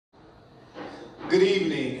Good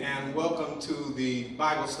evening and welcome to the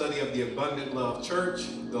Bible study of the Abundant Love Church.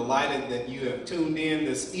 Delighted that you have tuned in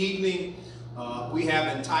this evening. We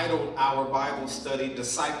have entitled our Bible study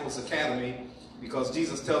Disciples Academy because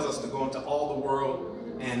Jesus tells us to go into all the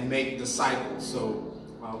world and make disciples. So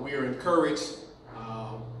we are encouraged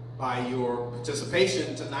by your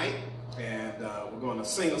participation tonight, and we're going to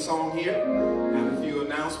sing a song here, have a few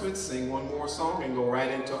announcements, sing one more song, and go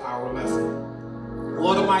right into our lesson.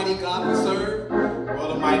 What a mighty God we serve.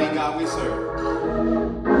 What a mighty God we serve.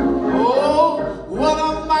 Oh, what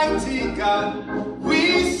a mighty God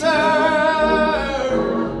we serve.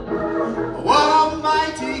 What a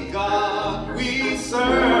mighty God we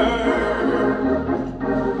serve.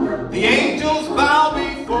 The angels bow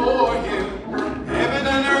before him. Heaven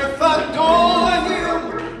and earth adore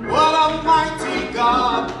him. What a mighty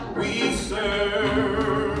God we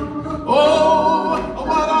serve. Oh,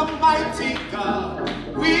 what a mighty God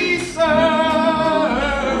we serve.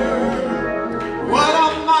 What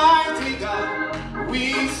a mighty God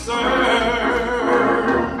we serve.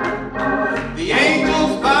 The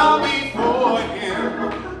angels bow before him.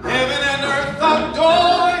 Heaven and earth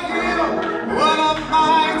adore him. What a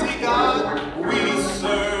mighty God we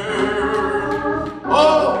serve.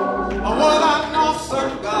 Oh, what an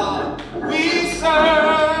awesome God we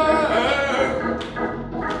serve.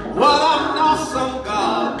 What an awesome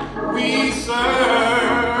God we serve.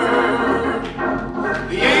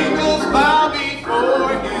 The angels bow before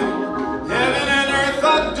him. Heaven and earth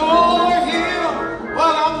adore him.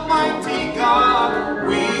 What a mighty God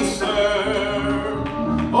we serve.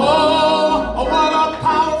 Oh, what a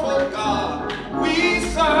powerful God we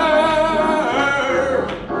serve.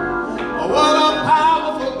 What a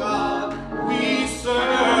powerful God we serve.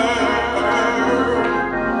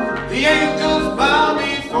 The angels bow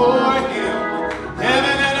before him.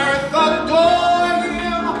 Heaven and earth adore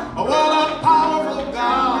him. What a powerful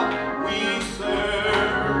God we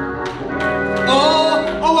serve. Oh,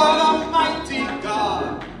 what a mighty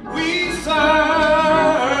God we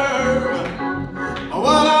serve.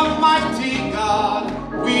 What a mighty God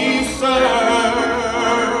we serve.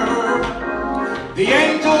 The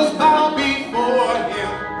angels bow before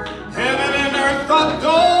him. Heaven and earth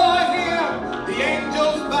adore him. The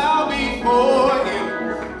angels bow before him.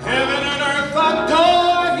 Heaven and earth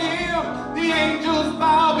adore him. The angels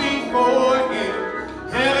bow before him.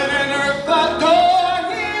 Heaven and earth adore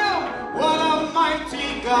him. What a mighty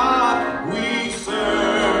God we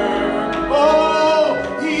serve.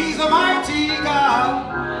 Oh, he's a mighty God.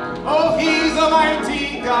 Oh, he's a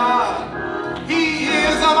mighty God. He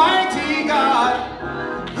is a mighty God.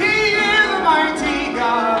 He is a mighty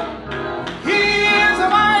God. He is a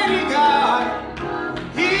mighty God.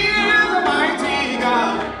 He is a mighty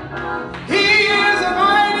God. He is a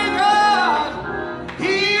mighty God.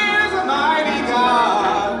 He is a mighty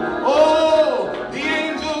God. Oh, the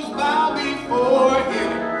angels bow before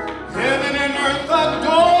him. Heaven and earth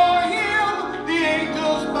adore him. The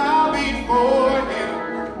angels bow before him.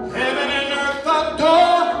 Heaven and earth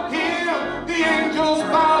adore him. The angels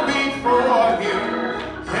bow before him.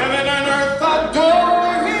 Heaven and earth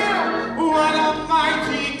adore him. What a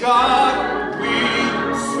mighty God we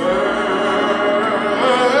serve.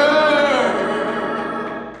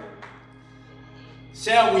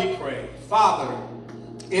 Shall we pray? Father,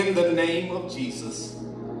 in the name of Jesus,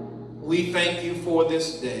 we thank you for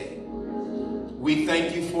this day. We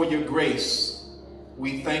thank you for your grace.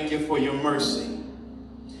 We thank you for your mercy.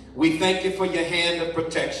 We thank you for your hand of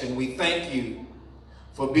protection. We thank you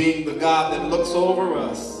for being the God that looks over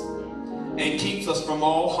us and keeps us from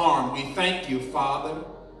all harm. We thank you, Father,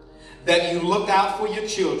 that you look out for your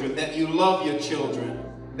children, that you love your children,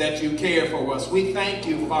 that you care for us. We thank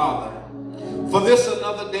you, Father, for this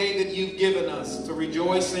another day that you've given us to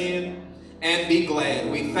rejoice in and be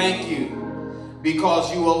glad. We thank you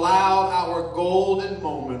because you allowed our golden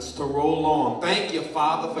moments to roll on. Thank you,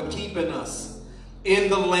 Father, for keeping us in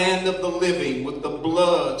the land of the living with the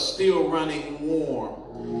blood still running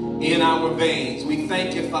warm in our veins. We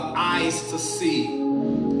thank you for eyes to see,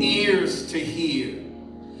 ears to hear.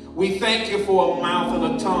 We thank you for a mouth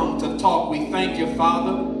and a tongue to talk. We thank you,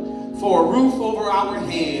 Father, for a roof over our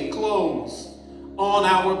head, clothes on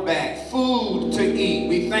our back, food to eat.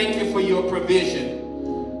 We thank you for your provision.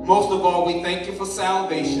 Most of all, we thank you for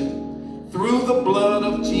salvation through the blood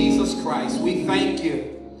of Jesus Christ. We thank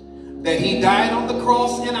you that he died on the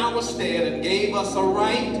cross in our stead and gave us a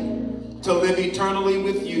right to live eternally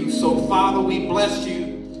with you. So, Father, we bless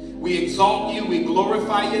you. We exalt you. We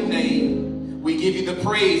glorify your name. We give you the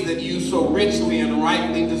praise that you so richly and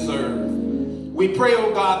rightly deserve. We pray,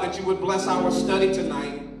 oh God, that you would bless our study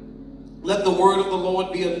tonight. Let the word of the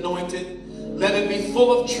Lord be anointed. Let it be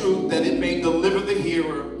full of truth, that it may deliver the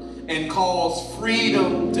hearer and cause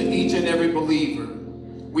freedom to each and every believer.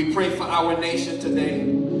 We pray for our nation today.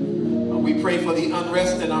 We pray for the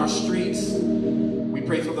unrest in our streets. We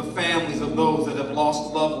pray for the families of those that have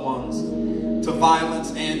lost loved ones to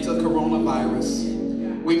violence and to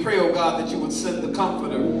coronavirus. We pray, oh God, that you would send the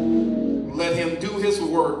Comforter. Let him do his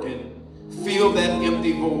work and fill that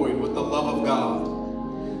empty void with the love of God.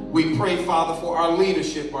 We pray, Father, for our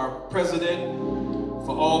leadership, our president,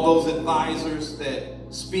 for all those advisors that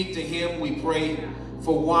speak to him. We pray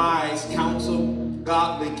for wise counsel,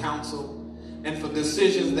 godly counsel, and for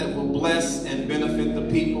decisions that will bless and benefit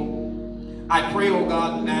the people. I pray, oh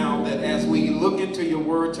God, now that as we look into your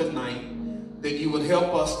word tonight, that you would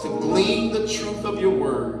help us to glean the truth of your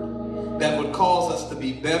word that would cause us to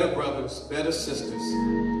be better brothers, better sisters,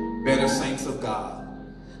 better saints of God.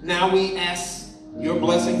 Now we ask your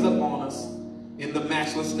blessings upon us in the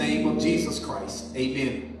matchless name of Jesus Christ.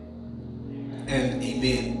 Amen and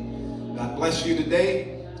amen. God bless you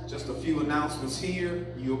today. Just a few announcements here.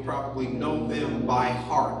 You'll probably know them by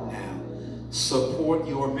heart now. Support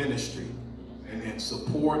your ministry. Amen.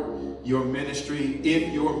 Support your ministry.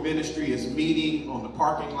 If your ministry is meeting on the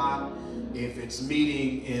parking lot, if it's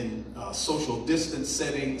meeting in social distance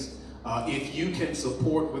settings, if you can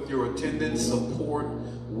support with your attendance, support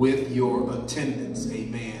with your attendance.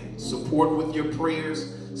 Amen. Support with your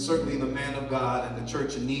prayers. Certainly the man of God and the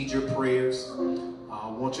church need your prayers. I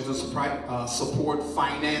want you to support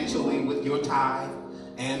financially with your tithe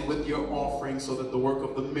and with your offering so that the work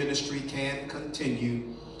of the ministry can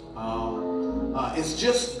continue. It's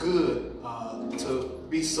just good to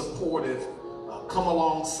be supportive. Come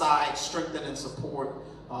alongside, strengthen and support.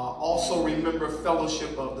 Also remember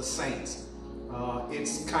fellowship of the saints.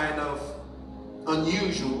 It's kind of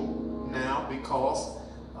unusual now because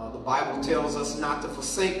the Bible tells us not to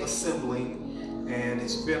forsake assembling. And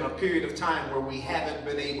it's been a period of time where we haven't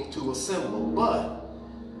been able to assemble. But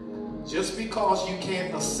just because you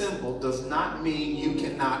can't assemble does not mean you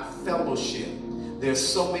cannot fellowship. There's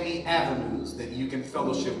so many avenues that you can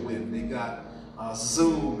fellowship with. They got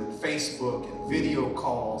Zoom and Facebook and video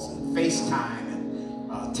calls and FaceTime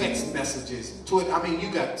and text messages, Twitter. I mean, you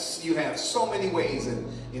have so many ways. And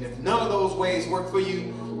if none of those ways work for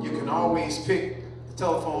you, you can always pick the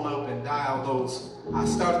telephone up and dial those. I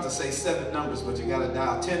started to say 7 numbers, but you got to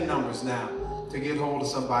dial 10 numbers now to get hold of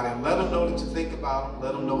somebody and let them know that you think about them.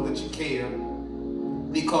 Let them know that you care,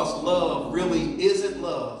 because love really isn't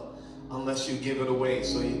love unless you give it away.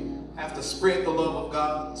 So you have to spread the love of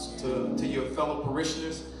God to your fellow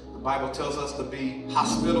parishioners. The Bible tells us to be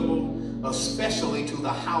hospitable, especially to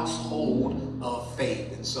the household of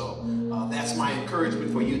faith. And so that's my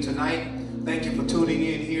encouragement for you tonight. Thank you for tuning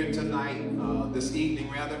in here tonight, this evening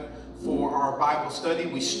rather, for our Bible study.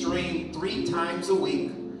 We stream 3 times a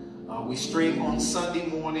week. We stream on Sunday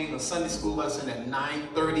morning, a Sunday school lesson at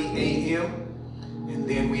 9:30 a.m. And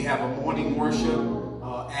then we have a morning worship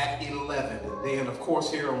at 11. And then, of course,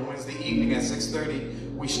 here on Wednesday evening at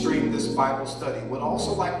 6:30, we stream this Bible study. Would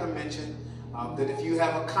also like to mention that if you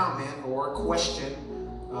have a comment or a question,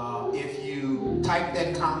 if you type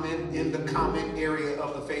that comment in the comment area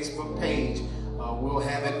of the Facebook page, we'll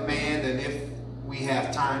have it manned, and if we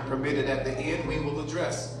have time permitted at the end, we will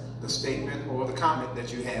address the statement or the comment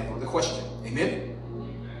that you have or the question. Amen?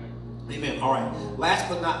 Amen. All right. Last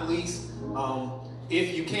but not least,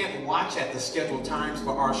 if you can't watch at the scheduled times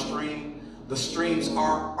for our stream, the streams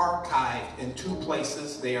are archived in 2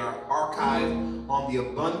 places. They are archived on the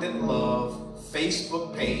Abundant Love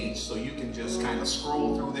Facebook page, so you can just kind of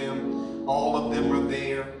scroll through them. All of them are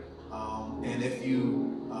there. And if you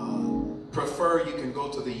prefer, you can go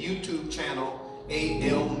to the YouTube channel,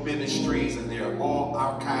 AL Ministries, and they're all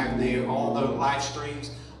archived there. All the live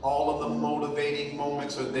streams, all of the motivating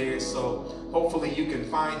moments are there. So hopefully you can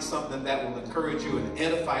find something that will encourage you and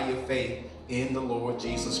edify your faith in the Lord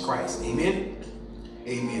Jesus Christ. Amen?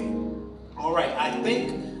 Amen. All right, I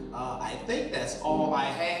think that's all I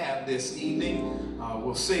have this evening.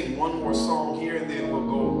 We'll sing one more song here, and then we'll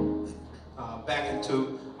go back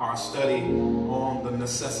into our study on the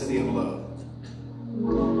necessity of love.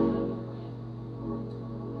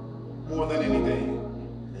 More than anything.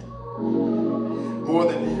 More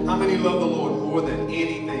than, how many love the Lord more than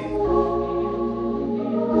anything?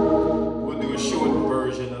 We'll do a shortened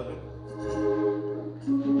version of it.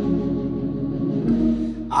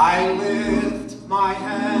 I lift my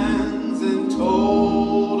hands in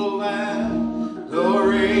total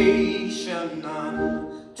adoration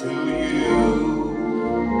unto you.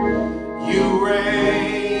 You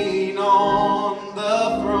reign on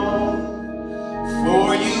the throne,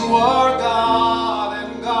 for you are God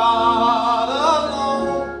and God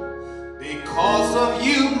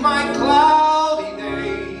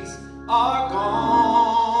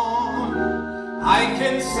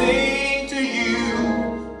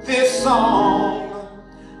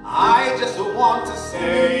just want to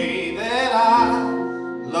say that I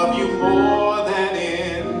love you more than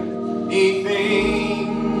anything.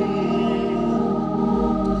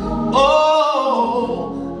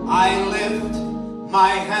 Oh, I lift my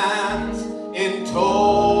hands in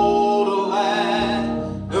total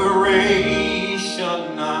adoration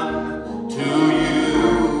unto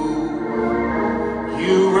you.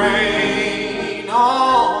 You reign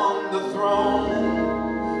on the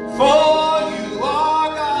throne, for you are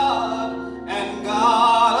God and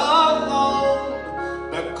God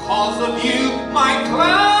alone. Because of you, my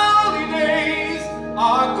cloudy days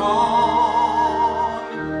are gone.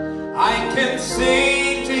 I can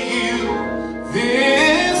sing to you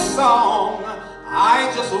this song.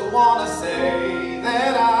 I just want to say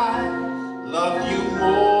that I love you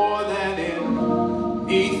more than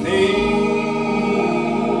anything.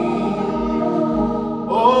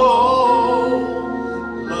 Oh,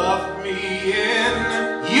 love me in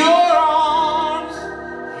your arms.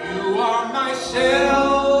 You are my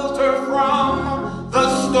shelter from the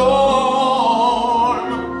storm.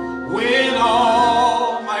 When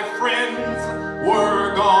all my friends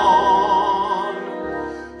were gone,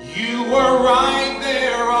 you were right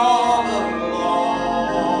there all along.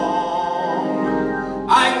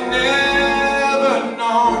 I've never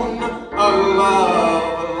known a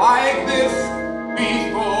love like this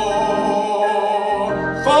before.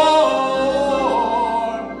 For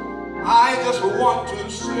I just want to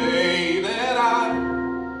say that I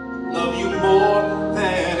love you more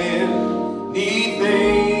than anything.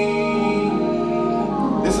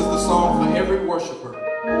 This is the song for every worshiper.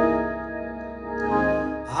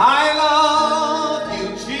 I love you,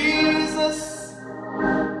 Jesus.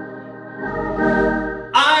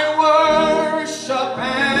 I worship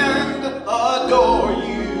and adore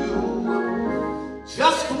you.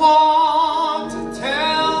 Just want to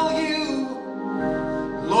tell you,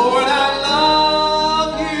 Lord, I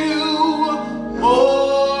love you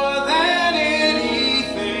more than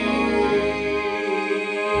anything.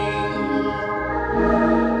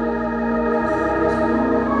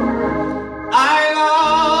 I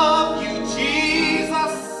love you,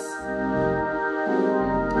 Jesus.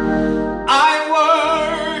 I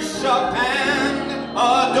worship and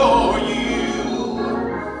adore you.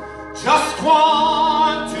 Just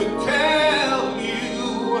want to tell you,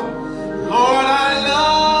 Lord, I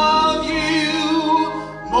love you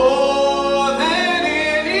more than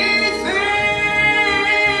anything.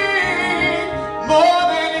 More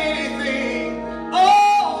than anything.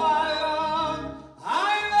 Oh, I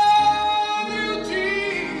love you,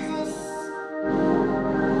 Jesus.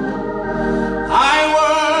 I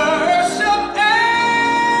worship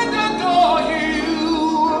and adore you.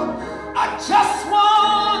 I just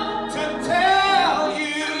want to tell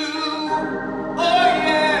you, oh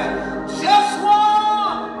yeah, just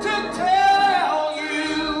want to tell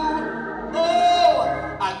you, oh,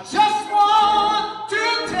 I just want to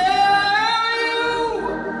tell you,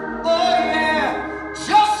 oh yeah,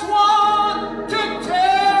 just want to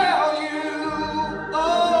tell you, oh,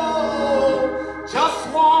 just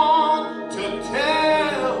want to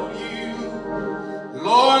tell you,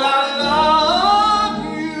 Lord, I love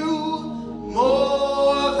you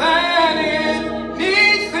more than anything.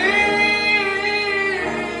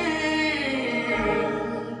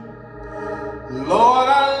 Lord, I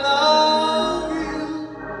love you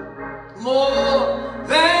more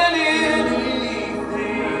than anything.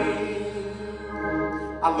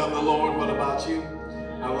 I love the Lord. What about you?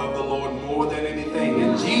 I love the Lord more than anything.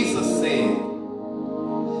 And Jesus said,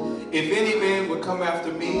 if any man would come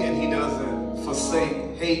after me and he doesn't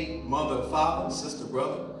forsake, hate mother, father, sister,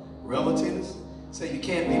 brother, relatives, say you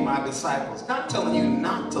can't be my disciples. Not telling you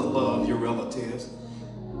not to love your relatives.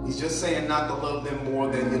 He's just saying not to love them more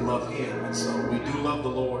than you love him. And so we do love the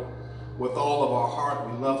Lord with all of our heart.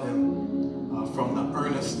 We love him from the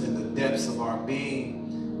earnest and the depths of our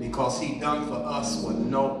being, because he done for us what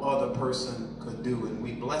no other person could do. And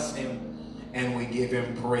we bless him and we give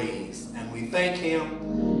him praise. And we thank him,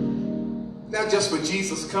 not just for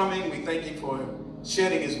Jesus coming, we thank him for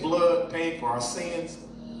shedding his blood, paying for our sins.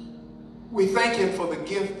 We thank him for the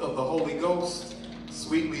gift of the Holy Ghost,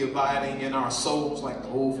 sweetly abiding in our souls, like the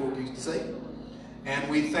old folk used to say. And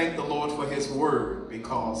we thank the Lord for his word,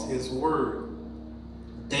 because his word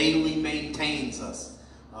daily maintains us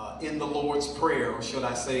in the Lord's Prayer, or should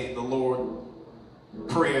I say the Lord's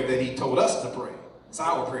prayer that he told us to pray. It's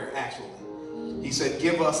our prayer, actually. He said,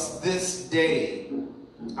 give us this day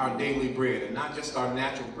our daily bread, and not just our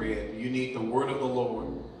natural bread. You need the word of the Lord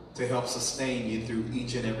to help sustain you through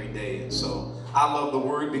each and every day. And so I love the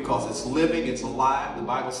word because it's living, it's alive. The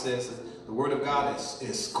Bible says that the word of God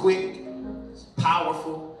is quick, it's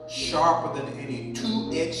powerful, sharper than any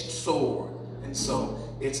two-edged sword. And so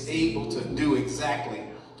it's able to do exactly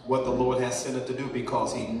what the Lord has sent it to do,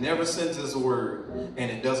 because he never sends his word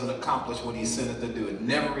and it doesn't accomplish what he sent it to do. It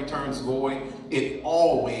never returns void. It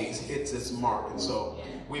always hits its mark. And so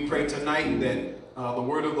we pray tonight that the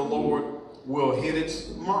word of the Lord will hit its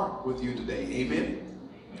mark with you today. Amen.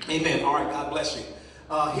 Amen. All right. God bless you.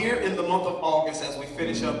 Here in the month of August, as we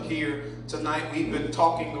finish up here tonight, we've been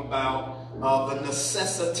talking about the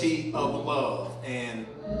necessity of love. And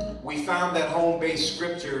we found that home-based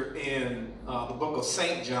scripture in the book of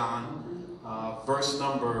St. John, verse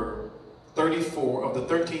number 34 of the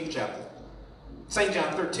 13th chapter. St.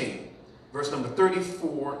 John 13, verse number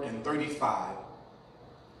 34 and 35.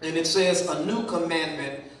 And it says, "A new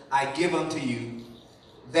commandment I give unto you,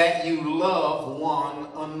 that you love one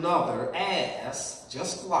another as,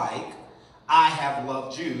 just like I have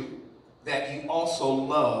loved you, that you also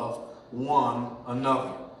love one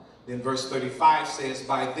another." Then verse 35 says,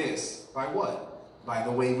 "By this," by what? "By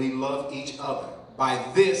the way we love each other. By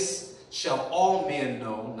this shall all men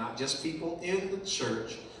know," not just people in the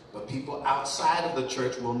church, but people outside of the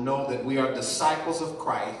church will know that we are disciples of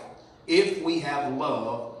Christ, if we have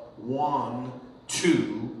love one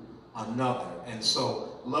to another. And so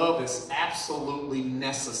love is absolutely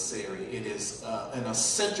necessary. It is an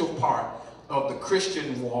essential part of the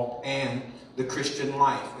Christian walk and the Christian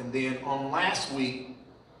life. And then on last week,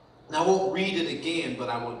 and I won't read it again, but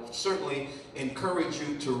I would certainly encourage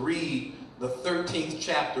you to read the 13th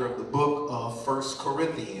chapter of the book of 1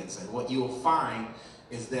 Corinthians. And what you'll find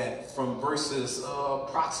is that from verses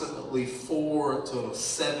approximately 4 to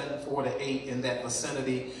 7, 4 to 8, in that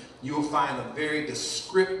vicinity, you'll find a very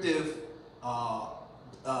descriptive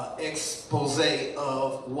expose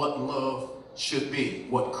of what love should be,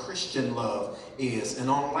 what Christian love is. And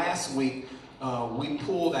on last week, we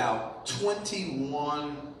pulled out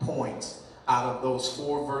 21 points out of those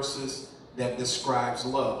 4 verses that describes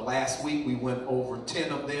love. Last week we went over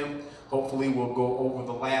 10 of them. Hopefully we'll go over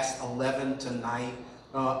the last 11 tonight.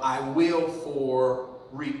 I will, for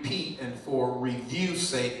repeat and for review's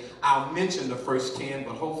sake, I'll mention the first 10,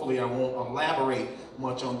 but hopefully I won't elaborate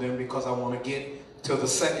much on them, because I want to get to the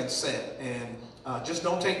second set. And just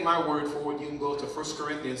don't take my word for it. You can go to 1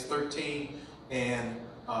 Corinthians 13, and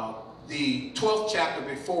the 12th chapter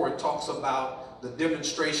before it talks about the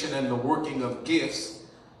demonstration and the working of gifts.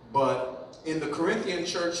 But in the Corinthian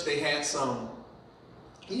church, they had some,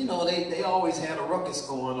 you know, they always had a ruckus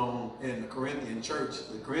going on in the Corinthian church.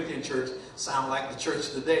 The Corinthian church sound like the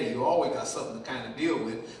church today. You always got something to kind of deal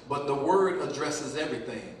with, but the word addresses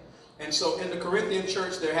everything. And so in the Corinthian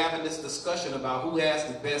church, they're having this discussion about who has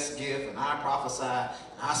the best gift, and I prophesy,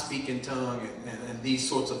 and I speak in tongue, and these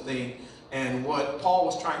sorts of things. And what Paul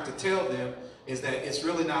was trying to tell them is that it's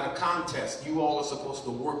really not a contest. You all are supposed to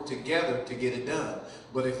work together to get it done.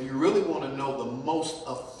 But if you really want to know the most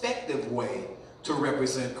effective way to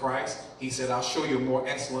represent Christ, he said, I'll show you a more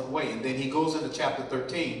excellent way. And then he goes into chapter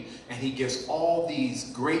 13, and he gives all these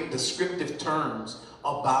great descriptive terms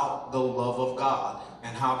about the love of God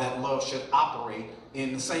and how that love should operate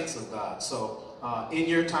in the saints of God. So in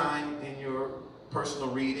your time, in your personal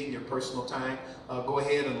reading, your personal time, go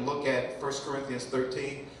ahead and look at 1 Corinthians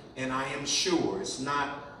 13. And I am sure it's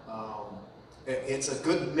not, it's a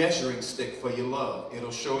good measuring stick for your love.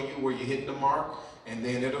 It'll show you where you're hitting the mark, and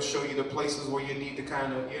then it'll show you the places where you need to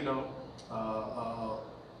kind of, you know,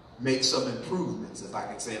 make some improvements, if I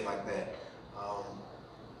can say it like that.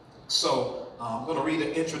 So I'm going to read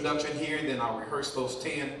an introduction here, and then I'll rehearse those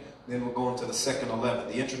 10. Then we'll go into the second 11.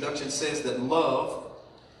 The introduction says that love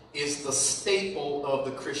is the staple of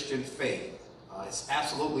the Christian faith. It's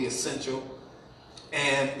absolutely essential,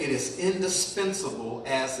 and it is indispensable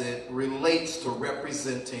as it relates to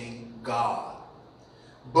representing God.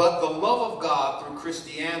 But the love of God through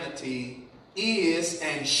Christianity is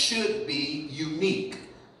and should be unique.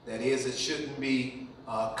 That is, it shouldn't be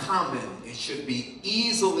common. It should be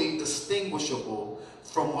easily distinguishable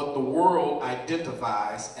from what the world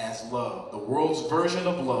identifies as love. The world's version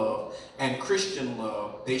of love and Christian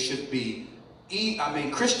love, they should be,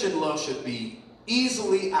 Christian love should be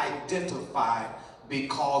easily identified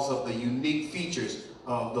because of the unique features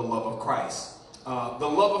of the love of Christ. The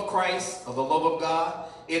love of Christ, or the love of God,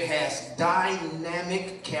 it has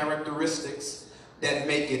dynamic characteristics that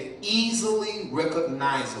make it easily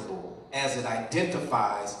recognizable as it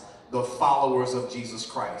identifies the followers of Jesus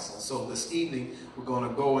Christ. And so this evening, we're going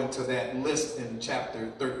to go into that list in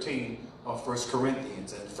chapter 13 of 1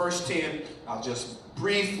 Corinthians. And first 10, I'll just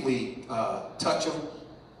briefly touch them.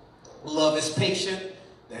 Love is patient.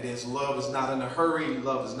 That is, love is not in a hurry.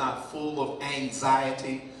 Love is not full of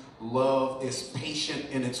anxiety. Love is patient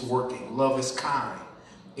in its working. Love is kind.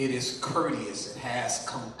 It is courteous. It has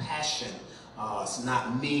compassion. It's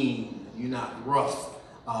not mean. You're not rough.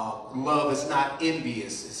 Love is not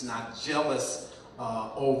envious. It's not jealous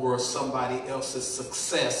over somebody else's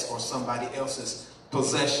success or somebody else's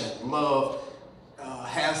possession. Love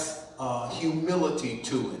has humility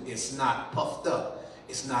to it. It's not puffed up.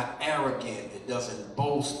 It's not arrogant. It doesn't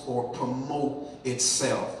boast or promote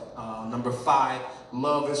itself. Number 5,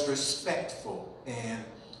 love is respectful. And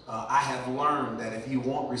I have learned that if you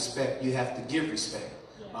want respect, you have to give respect.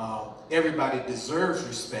 Everybody deserves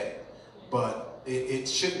respect, but it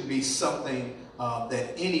shouldn't be something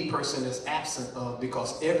that any person is absent of,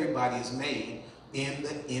 because everybody is made in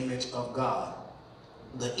the image of God.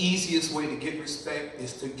 The easiest way to get respect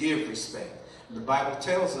is to give respect. The Bible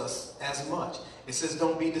tells us as much. It says,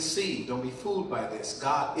 don't be deceived. Don't be fooled by this.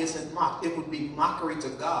 God isn't mocked. It would be mockery to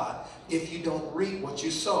God if you don't reap what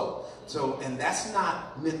you sow. So, and that's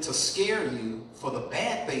not meant to scare you for the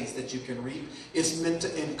bad things that you can reap. It's meant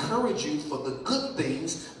to encourage you for the good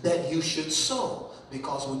things that you should sow.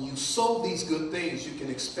 Because when you sow these good things, you can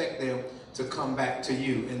expect them to come back to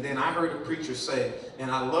you. And then I heard a preacher say, and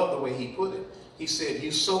I love the way he put it. He said,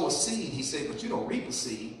 you sow a seed. He said, but you don't reap a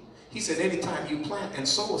seed. He said, anytime you plant and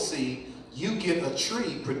sow a seed, you get a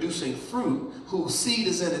tree producing fruit whose seed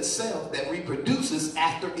is in itself that reproduces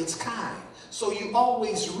after its kind. So you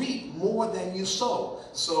always reap more than you sow.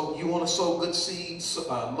 So you want to sow good seeds.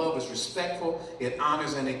 Love is respectful. It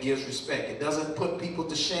honors and it gives respect. It doesn't put people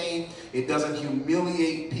to shame. It doesn't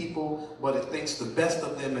humiliate people, but it thinks the best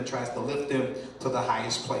of them and tries to lift them to the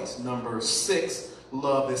highest place. Number 6,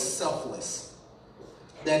 love is selfless.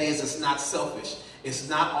 That is, it's not selfish. It's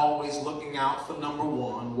not always looking out for number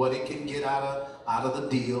 1, what it can get out of the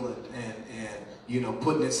deal, and you know,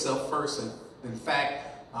 putting itself first. And in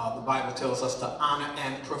fact, the Bible tells us to honor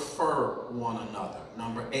and prefer one another.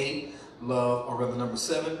 Number 8, love, or rather number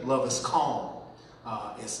 7, love is calm.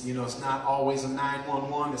 It's, you know, it's not always a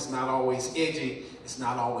 911. It's not always edgy. It's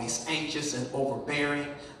not always anxious and overbearing.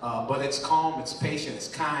 But it's calm. It's patient. It's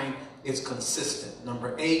kind. It's consistent.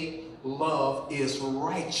 Number 8. Love is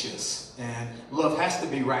righteous, and love has to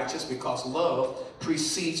be righteous because love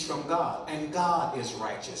proceeds from God, and God is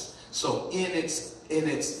righteous. So in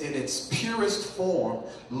its purest form,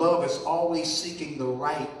 love is always seeking the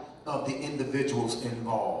right of the individuals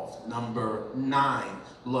involved. Number 9,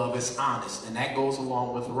 love is honest, and that goes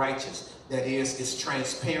along with righteous. That is, it's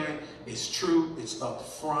transparent, it's true, it's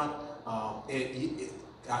upfront.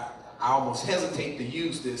 I almost hesitate to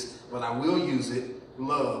use this, but I will use it.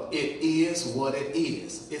 Love, it is what it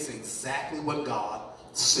is. It's exactly what God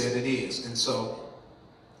said it is. And so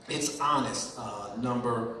it's honest.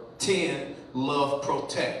 Number 10, love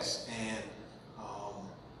protects. And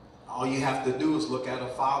all you have to do is look at a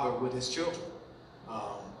father with his children.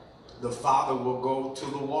 The father will go to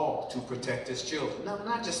the wall to protect his children. No,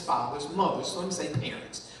 not just fathers, mothers. Let me say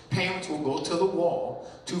parents. Parents will go to the wall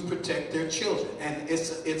to protect their children. And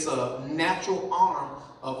it's a natural arm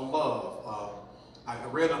of love. I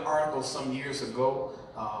read an article some years ago.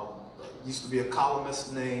 Used to be a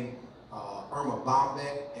columnist named Irma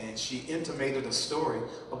Bombeck, and she intimated a story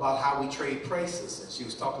about how we trade places. And she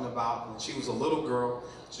was talking about when she was a little girl,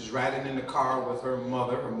 she was riding in the car with her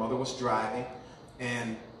mother. Her mother was driving,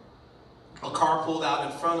 and a car pulled out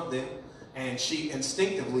in front of them, and she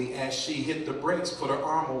instinctively, as she hit the brakes, put her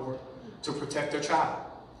arm over to protect her child.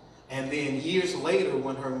 And then years later,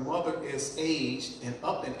 when her mother is aged and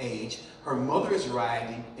up in age, her mother is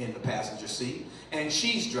riding in the passenger seat and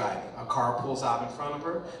she's driving. A car pulls out in front of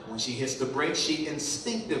her. When she hits the brakes, she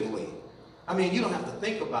instinctively, I mean, you don't have to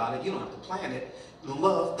think about it. You don't have to plan it.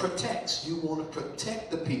 Love protects. You want to protect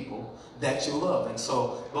the people that you love. And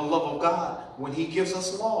so the love of God, when he gives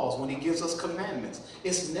us laws, when he gives us commandments,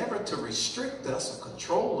 it's never to restrict us or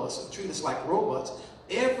control us or treat us like robots.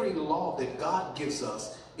 Every law that God gives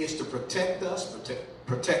us is to protect us,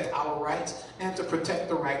 protect our rights, and to protect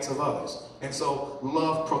the rights of others. And so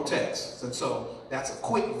love protects. And so that's a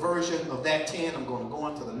quick version of that 10. I'm going to go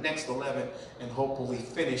on to the next 11 and hopefully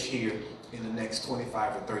finish here in the next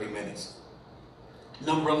 25 or 30 minutes.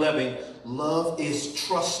 Number 11, love is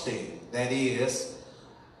trusting. That is,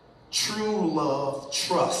 true love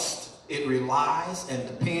trusts. It relies and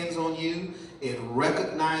depends on you. It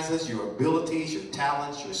recognizes your abilities, your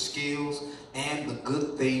talents, your skills, and the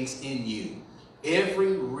good things in you.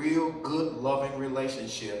 Every real good loving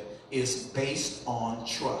relationship is based on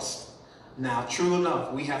trust. Now, true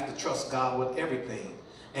enough, we have to trust God with everything.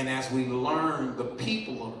 And as we learn the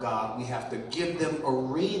people of God, we have to give them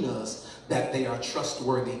arenas that they are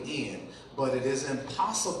trustworthy in. But it is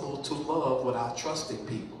impossible to love without trusting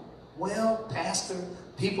people. Well, Pastor,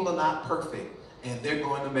 people are not perfect and they're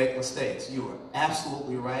going to make mistakes. You are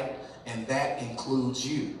absolutely right, and that includes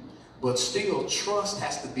you. But still, trust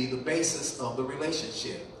has to be the basis of the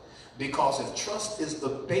relationship. Because if trust is the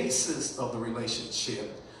basis of the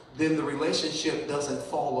relationship, then the relationship doesn't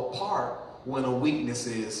fall apart when a weakness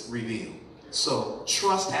is revealed. So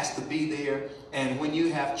trust has to be there. And when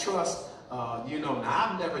you have trust, now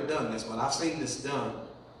I've never done this, but I've seen this done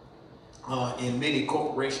in many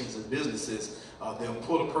corporations and businesses. They'll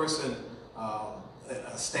put a person,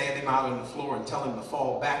 stand him out on the floor and tell him to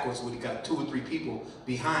fall backwards when he got 2 or 3 people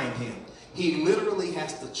behind him. He literally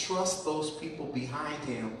has to trust those people behind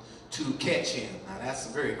him to catch him. Now that's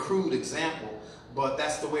a very crude example, but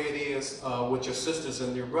that's the way it is with your sisters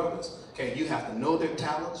and your brothers. Okay, you have to know their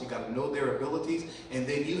talents, you got to know their abilities, and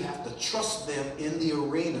then you have to trust them in the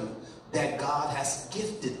arena that God has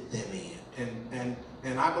gifted them in.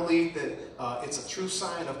 And I believe that it's a true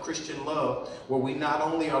sign of Christian love where we not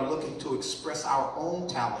only are looking to express our own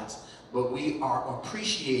talents, but we are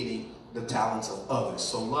appreciating the talents of others.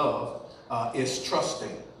 So love is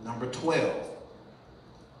trusting. Number 12,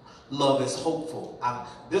 love is hopeful.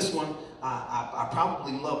 I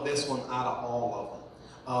probably love this one out of all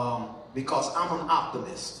of them because I'm an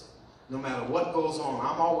optimist. No matter what goes on,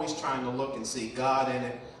 I'm always trying to look and see God in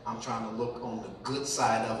it. I'm trying to look on the good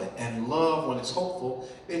side of it. And love, when it's hopeful,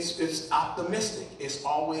 it's optimistic. It's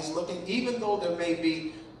always looking, even though there may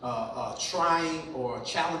be a trying or a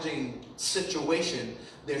challenging situation,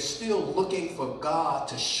 they're still looking for God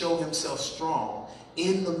to show himself strong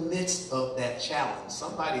in the midst of that challenge.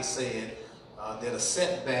 Somebody said that a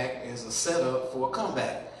setback is a setup for a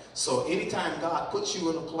comeback. So anytime God puts you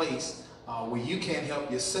in a place where you can't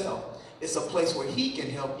help yourself, it's a place where he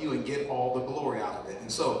can help you and get all the glory out of it.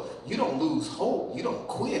 And so you don't lose hope. You don't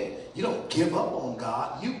quit. You don't give up on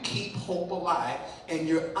God. You keep hope alive, and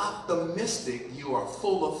you're optimistic. You are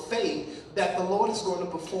full of faith that the Lord is going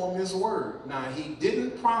to perform his word. Now, he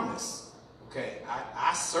didn't promise. Okay,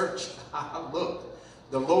 I searched. I looked.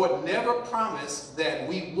 The Lord never promised that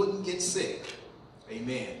we wouldn't get sick.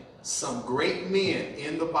 Amen. Some great men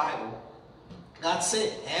in the Bible got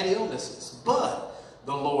sick, had illnesses, but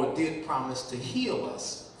the Lord did promise to heal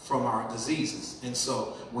us from our diseases. And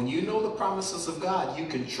so when you know the promises of God, you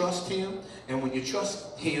can trust him. And when you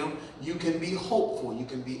trust him, you can be hopeful. You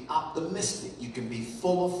can be optimistic. You can be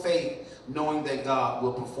full of faith, knowing that God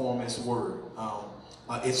will perform his word.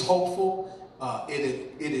 It's hopeful.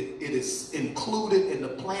 It is included in the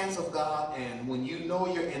plans of God. And when you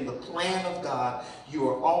know you're in the plan of God, you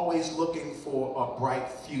are always looking for a bright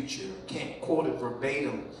future. Can't quote it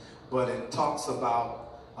verbatim, but it talks about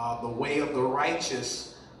the way of the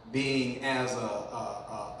righteous being as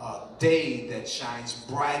a day that shines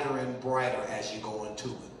brighter and brighter as you go into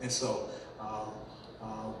it. And so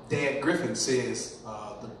Dad Griffin says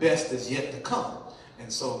the best is yet to come.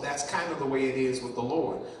 And so that's kind of the way it is with the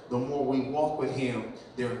Lord. The more we walk with him,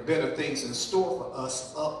 there are better things in store for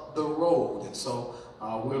us up the road. And so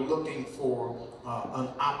we're looking for an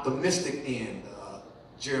optimistic end.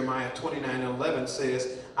 Jeremiah 29:11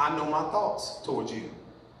 says, I know my thoughts towards you.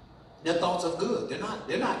 They're thoughts of good.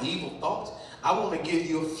 They're not evil thoughts. I want to give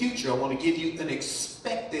you a future. I want to give you an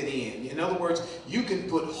expected end. In other words, you can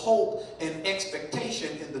put hope and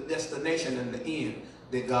expectation in the destination and the end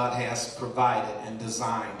that God has provided and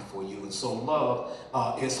designed for you. And so love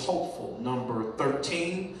is hopeful. Number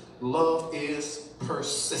 13, love is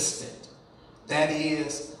persistent. That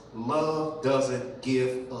is, love doesn't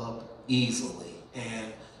give up easily.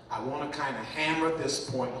 And I want to kind of hammer this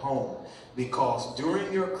point home, because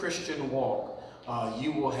during your Christian walk,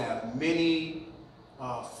 you will have many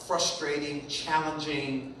frustrating,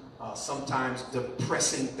 challenging, sometimes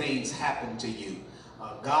depressing things happen to you.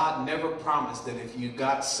 God never promised that if you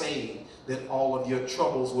got saved, that all of your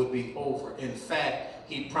troubles would be over. In fact,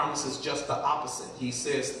 he promises just the opposite. He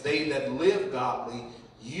says, they that live godly,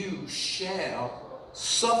 you shall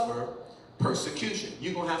suffer persecution.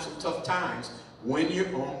 You're going to have some tough times when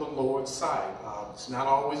you're on the Lord's side. It's not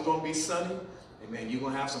always going to be sunny. Amen. You're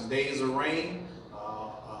going to have some days of rain.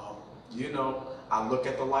 I look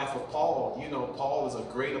at the life of Paul. Paul is a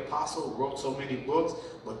great apostle, wrote so many books,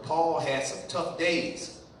 but Paul had some tough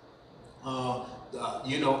days.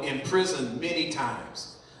 In prison many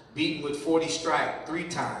times, beaten with 40 stripes 3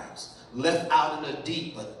 times, left out in the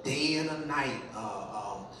deep a day and a night.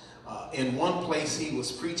 In one place he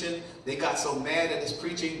was preaching. They got so mad at his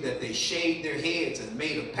preaching that they shaved their heads and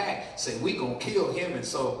made a pact, said, we're going to kill him. And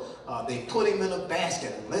so they put him in a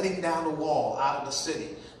basket and let him down the wall out of the city.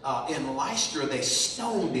 In Lystra, they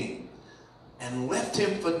stoned him and left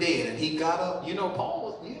him for dead. And he got up.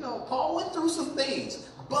 Paul went through some things.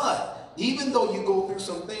 But even though you go through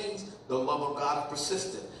some things, the love of God is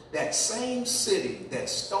persistent. That same city that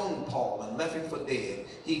stoned Paul and left him for dead,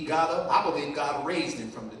 he got up. I believe God raised him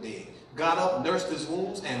from the dead. Got up, nursed his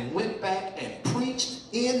wounds, and went back and preached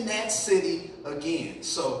in that city again.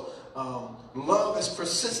 So love is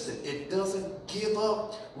persistent. It doesn't give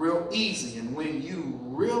up real easy. And when you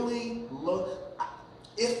really love,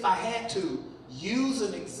 if I had to use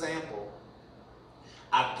an example,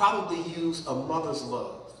 I'd probably use a mother's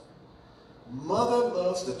love. Mother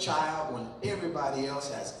loves the child when everybody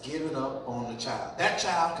else has given up on the child. That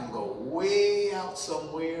child can go way out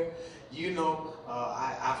somewhere. You know,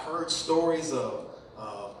 I've heard stories of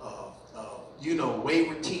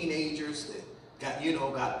wayward teenagers that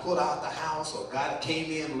got put out the house, or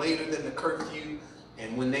came in later than the curfew.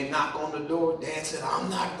 And when they knock on the door, Dad said, "I'm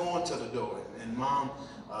not going to the door." And Mom,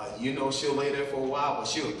 she'll lay there for a while, but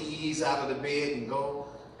she'll ease out of the bed and go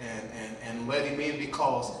and let him in,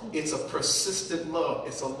 because it's a persistent love.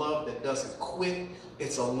 It's a love that doesn't quit.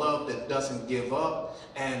 It's a love that doesn't give up.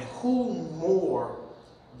 And who more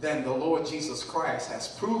than the Lord Jesus Christ has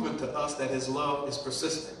proven to us that his love is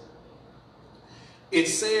persistent? It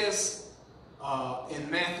says in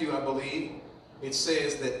Matthew, I believe, it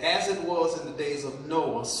says that as it was in the days of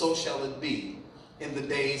Noah, so shall it be in the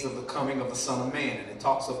days of the coming of the Son of Man. And it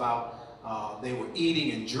talks about they were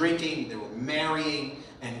eating and drinking, they were marrying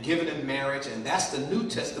and giving in marriage, and that's the New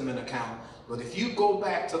Testament account. But if you go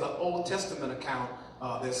back to the Old Testament account,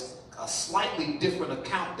 there's a slightly different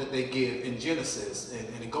account that they give in Genesis,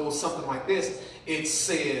 and it goes something like this. It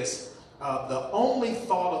says, the only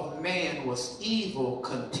thought of man was evil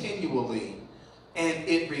continually, and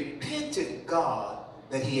it repented God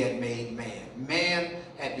that he had made man. Man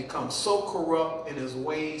had become so corrupt in his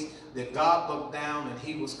ways that God looked down and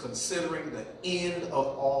he was considering the end of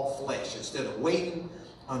all flesh. Instead of waiting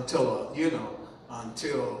until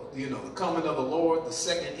the coming of the Lord, the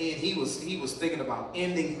second end, he was thinking about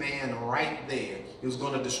ending man right there. He was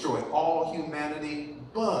going to destroy all humanity.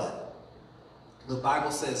 But the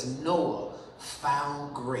Bible says Noah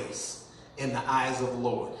found grace in the eyes of the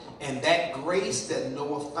Lord. And that grace that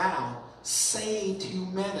Noah found saved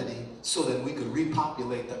humanity so that we could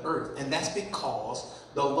repopulate the earth. And that's because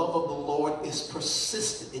the love of the Lord is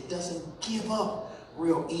persistent. It doesn't give up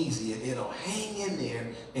real easy. It'll hang in there.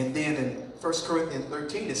 And then in 1 Corinthians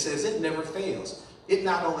 13, it says it never fails. It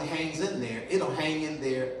not only hangs in there, it'll hang in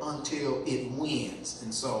there until it wins.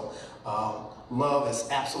 And so love is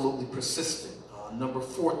absolutely persistent. Number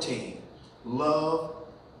 14, love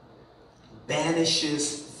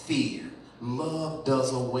banishes fear. Love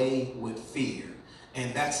does away with fear.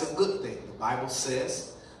 And that's a good thing. The Bible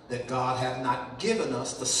says that God hath not given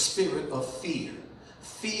us the spirit of fear.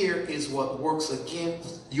 Fear is what works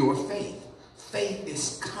against your faith. Faith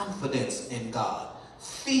is confidence in God.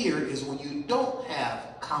 Fear is when you don't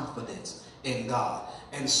have confidence in God.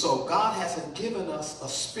 And so God hasn't given us a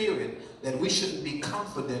spirit that we shouldn't be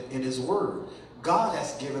confident in his word. God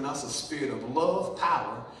has given us a spirit of love,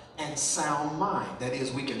 power, and sound mind. That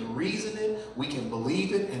is, we can reason it, we can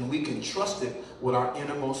believe it, and we can trust it with our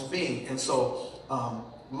innermost being. And so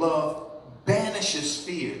love banishes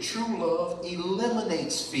fear. True love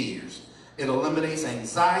eliminates fears. It eliminates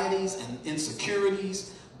anxieties and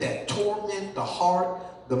insecurities that torment the heart,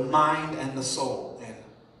 the mind, and the soul. And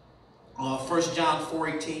 1 John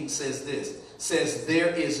 4:18 says this, says, there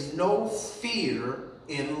is no fear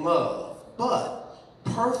in love, but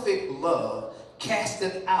perfect love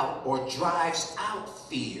casteth out or drives out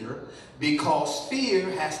fear, because fear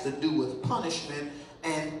has to do with punishment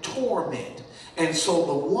and torment. And so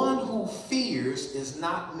the one who fears is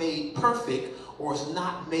not made perfect or is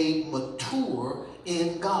not made mature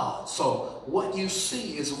in God. So what you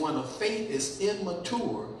see is when a faith is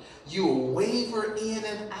immature, you'll waver in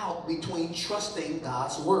and out between trusting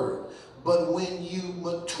God's word. But when you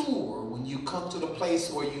mature, when you come to the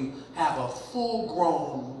place where you have a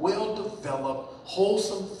full-grown, well-developed,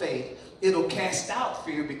 wholesome faith, it'll cast out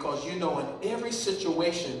fear, because you know in every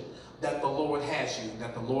situation that the Lord has you,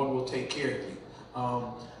 that the Lord will take care of you.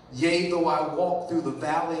 Yea, though I walk through the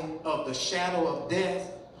valley of the shadow of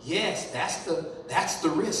death, yes, that's the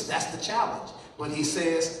risk, that's the challenge. But he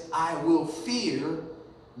says, I will fear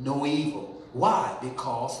no evil. Why?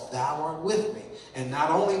 Because thou art with me. And not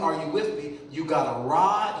only are you with me, you got a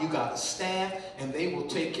rod, you got a staff, and they will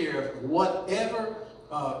take care of whatever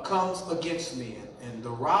comes against me. And the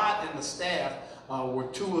rod and the staff were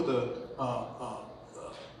two of the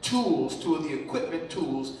equipment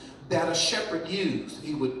tools that a shepherd used.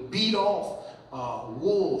 He would beat off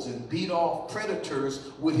wolves and beat off predators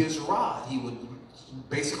with his rod. He would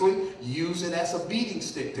basically use it as a beating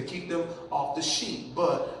stick to keep them off the sheep.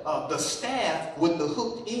 But the staff with the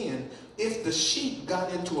hooked end, if the sheep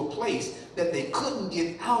got into a place that they couldn't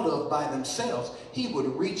get out of by themselves, he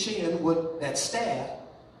would reach in with that staff,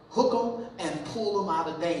 hook them, and pull them out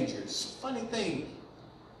of danger. It's a funny thing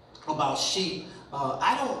about sheep.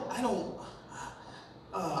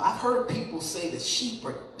 I've heard people say that sheep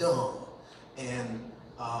are dumb, and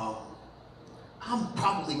I'm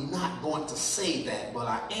probably not going to say that, but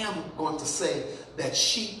I am going to say that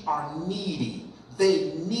sheep are needy.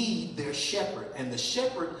 They need their shepherd, and the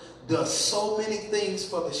shepherd does so many things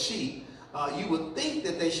for the sheep. You would think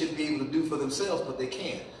that they should be able to do for themselves, but they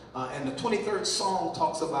can't. And the 23rd Psalm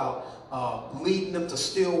talks about leading them to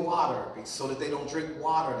still water so that they don't drink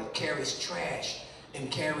water that carries trash and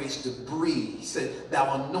carries debris. He said, thou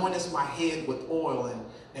anointest my head with oil,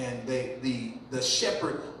 and the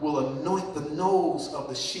shepherd will anoint the nose of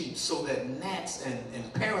the sheep so that gnats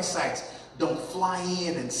and parasites don't fly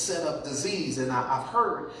in and set up disease. And I've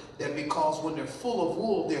heard that because when they're full of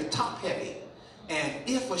wool, they're top heavy. And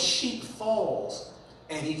if a sheep falls,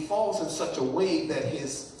 and he falls in such a way that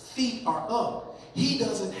his feet are up, he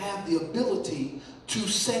doesn't have the ability to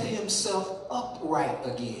set himself upright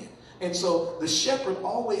again. And so the shepherd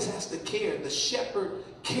always has to care. The shepherd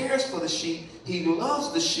cares for the sheep. He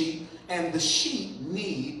loves the sheep, and the sheep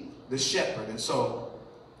need the shepherd. And so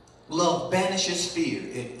love banishes fear.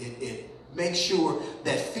 It makes sure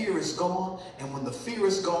that fear is gone. And when the fear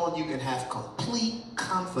is gone, you can have complete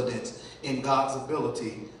confidence in God's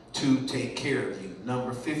ability to take care of you.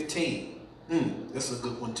 Number 15. This is a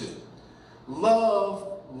good one too.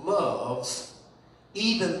 Love loves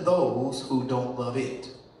even those who don't love it.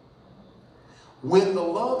 When the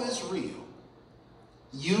love is real,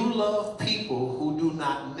 you love people who do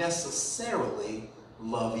not necessarily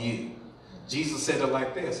love you. Jesus said it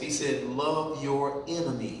like this. He said, love your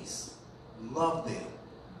enemies. Love them.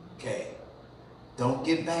 Okay. Don't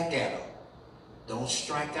get back at them. Don't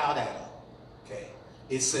strike out at them. Okay.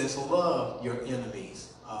 It says love your enemies.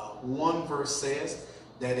 One verse says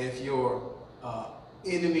that if your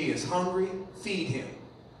enemy is hungry, feed him.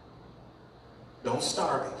 Don't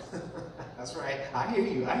starve him. That's right. I hear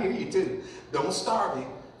you. I hear you too. Don't starve him.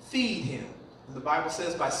 Feed him. And the Bible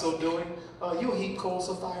says by so doing, you'll heap coals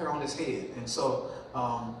of fire on his head. And so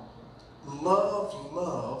love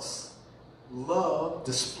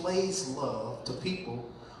displays love to people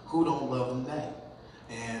who don't love them back.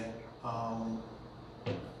 And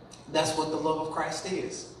that's what the love of Christ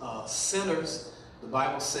is. Sinners, the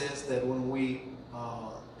Bible says that when we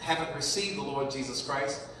haven't received the Lord Jesus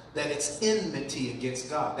Christ, that it's enmity against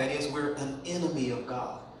God. That is, we're an enemy of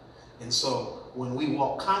God. And so when we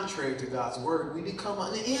walk contrary to God's word, we become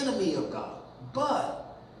an enemy of God.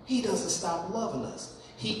 But he doesn't stop loving us.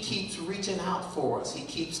 He keeps reaching out for us. He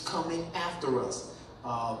keeps coming after us.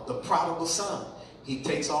 The prodigal son, he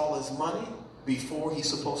takes all his money before he's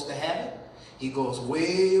supposed to have it. He goes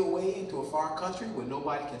way away into a far country where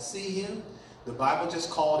nobody can see him. The Bible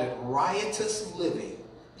just called it riotous living.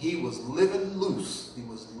 He was living loose. He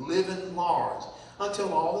was living large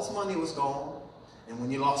until all his money was gone. And when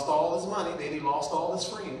he lost all his money, then he lost all his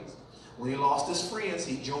friends. When he lost his friends,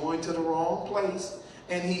 he joined to the wrong place.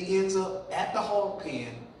 And he ends up at the hog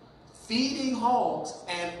pen feeding hogs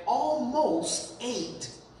and almost ate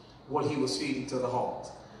what he was feeding to the hogs.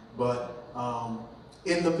 But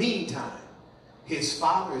in the meantime, his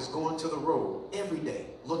father is going to the road every day,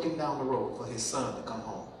 looking down the road for his son to come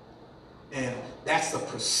home. And that's a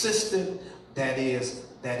persistent, that is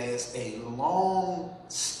a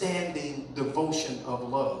long-standing devotion of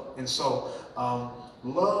love. And so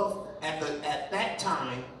love at that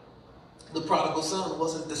time, the prodigal son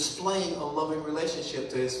wasn't displaying a loving relationship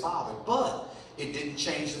to his father, but it didn't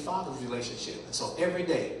change the father's relationship. And so every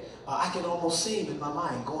day, I can almost see him in my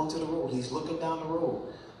mind going to the road. He's looking down the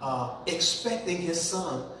road, expecting his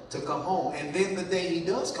son to come home. And then the day he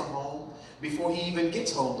does come home, before he even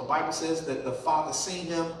gets home, the Bible says that the father seen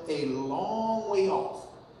him a long way off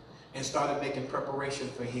and started making preparation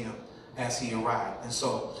for him as he arrived. And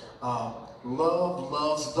so love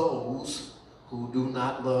loves those who do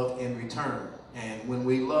not love in return. And when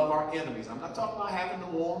we love our enemies, I'm not talking about having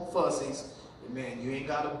the warm fuzzies. Man, you ain't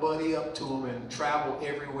got to buddy up to them and travel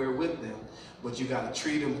everywhere with them, but you got to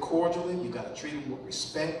treat them cordially, you got to treat them with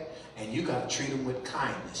respect, and you got to treat them with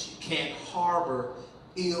kindness. You can't harbor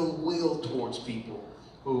ill will towards people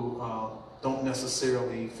who don't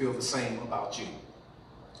necessarily feel the same about you.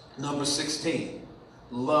 Number 16,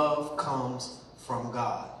 love comes from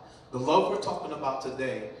God. The love we're talking about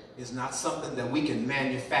today is not something that we can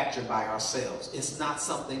manufacture by ourselves. It's not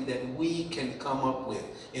something that we can come up with.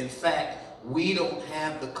 In fact, we don't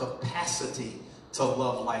have the capacity to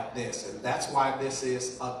love like this. And that's why this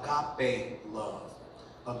is agape love.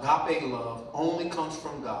 Agape love only comes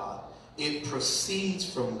from God. It proceeds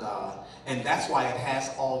from God. And that's why it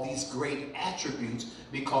has all these great attributes,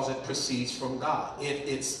 because it proceeds from God. It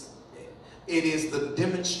is the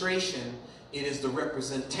demonstration, it is the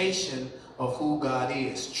representation of who God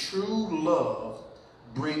is. True love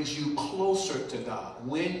brings you closer to God.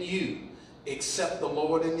 When you accept the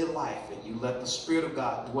Lord in your life and you let the Spirit of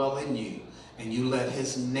God dwell in you and you let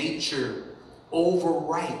his nature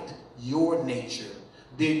overwrite your nature,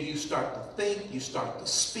 then you start to think, you start to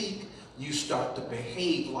speak, you start to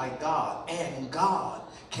behave like God. And God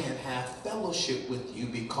can have fellowship with you,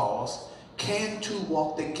 because can two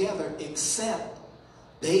walk together except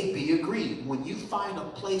they be agreed? When you find a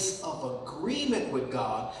place of agreement with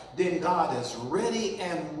God, then God is ready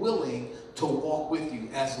and willing to walk with you.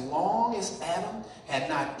 As long as Adam had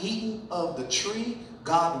not eaten of the tree,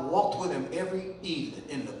 God walked with him every evening.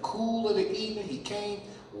 In the cool of the evening, he came,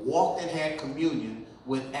 walked, and had communion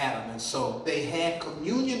with Adam. And so they had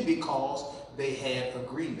communion because they had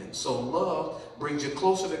agreement. So love brings you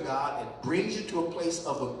closer to God. It brings you to a place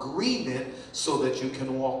of agreement so that you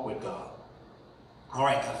can walk with God. All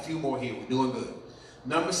right, got a few more here. We're doing good.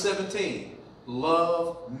 Number 17,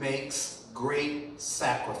 love makes great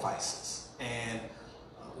sacrifices. And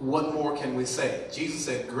what more can we say? Jesus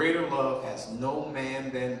said, greater love has no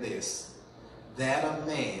man than this, that a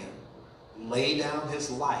man lay down his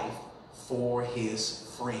life for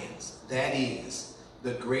his friends. That is,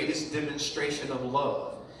 the greatest demonstration of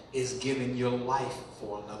love is giving your life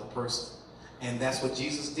for another person. And that's what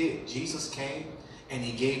Jesus did. Jesus came and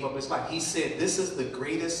he gave up his life. He said, this is the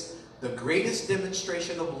greatest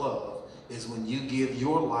demonstration of love is when you give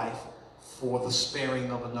your life for the sparing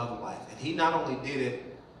of another life. And he not only did it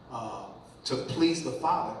to please the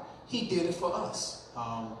Father, he did it for us.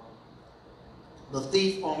 The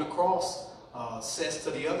thief on the cross says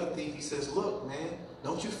to the other thief, he says, look, man,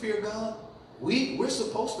 don't you fear God? We're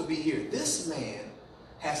supposed to be here. This man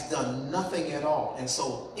has done nothing at all. And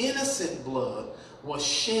so innocent blood was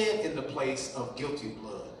shed in the place of guilty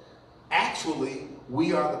blood. Actually,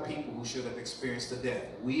 we are the people who should have experienced the death.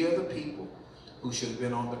 We are the people who should have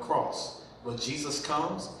been on the cross. But Jesus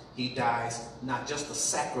comes, he dies not just a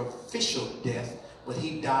sacrificial death, but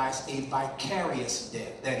he dies a vicarious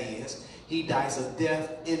death. That is, he dies a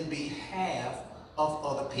death in behalf of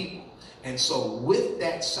other people. And so with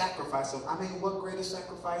that sacrifice of, what greater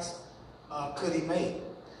sacrifice could he make?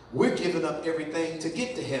 We're giving up everything to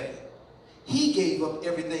get to heaven. He gave up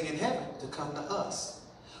everything in heaven to come to us.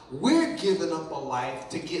 We're giving up a life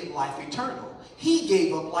to get life eternal. He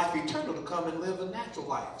gave up life eternal to come and live a natural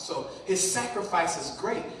life. So his sacrifice is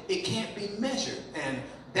great. It can't be measured. And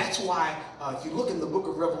that's why if you look in the book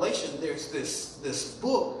of Revelation, there's this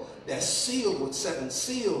book that's sealed with 7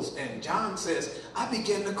 seals. And John says, I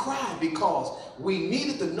began to cry because we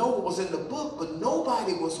needed to know what was in the book, but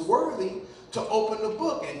nobody was worthy to open the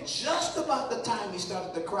book. And just about the time he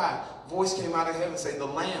started to cry, voice came out of heaven and said, the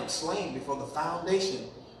Lamb slain before the foundation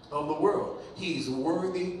of the world, he's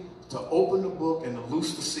worthy to open the book and to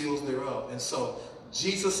loose the seals thereof. And so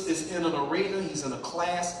Jesus is in an arena, he's in a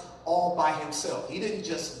class all by himself. He didn't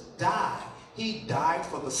just die, he died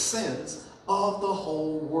for the sins of the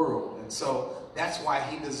whole world. And so that's why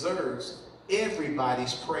he deserves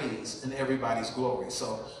everybody's praise and everybody's glory.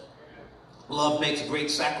 So love makes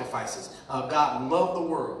great sacrifices. God loved the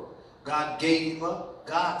world. God gave him up.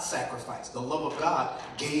 God sacrificed. The love of God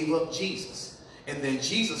gave up Jesus. And then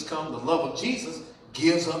Jesus comes, the love of Jesus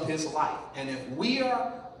gives up his life. And if we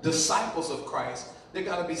are disciples of Christ, there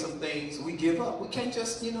got to be some things we give up. We can't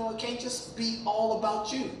just, it can't just be all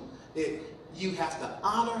about you. You have to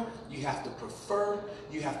honor, you have to prefer,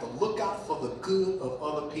 you have to look out for the good of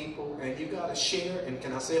other people, and you got to share, and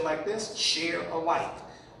can I say it like this? Share alike.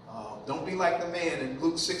 Don't be like the man in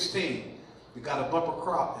Luke 16 who got a bumper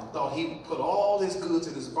crop and thought he would put all his goods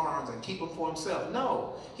in his barns and keep them for himself.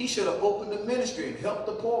 No, he should have opened a ministry and helped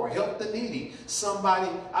the poor, helped the needy.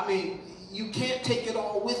 You can't take it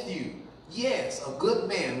all with you. Yes, a good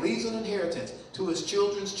man leaves an inheritance to his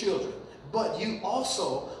children's children, but you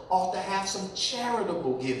also ought to have some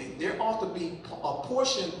charitable giving. There ought to be a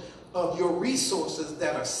portion of your resources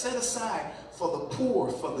that are set aside for the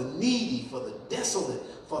poor, for the needy, for the desolate,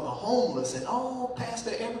 for the homeless. And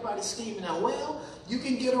Pastor, everybody's scheming out. Well, you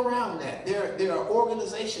can get around that. There are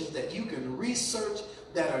organizations that you can research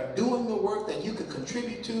that are doing the work that you can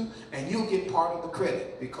contribute to, and you'll get part of the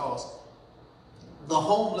credit, because the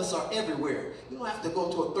homeless are everywhere. You don't have to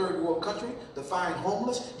go to a third world country to find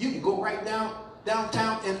homeless. You can go right down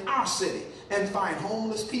downtown in our city and find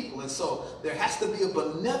homeless people. And so there has to be a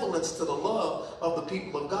benevolence to the love of the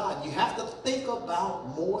people of God. You have to think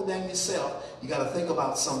about more than yourself. You got to think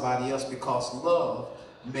about somebody else, because love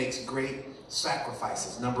makes great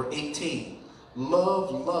sacrifices. Number 18,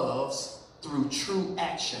 love loves through true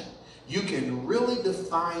action. You can really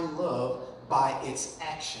define love by its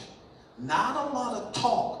action. Not a lot of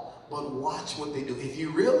talk, but watch what they do. If you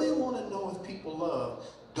really want to know if people love,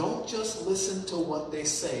 don't just listen to what they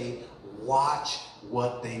say, watch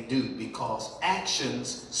what they do, because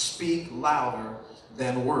actions speak louder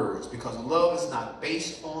than words. Because love is not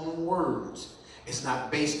based on words. It's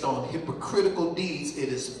not based on hypocritical deeds. It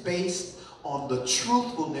is based on the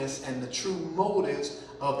truthfulness and the true motives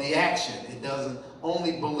of the action. It doesn't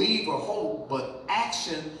only believe or hope, but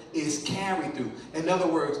action is carried through. In other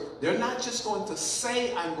words, they're not just going to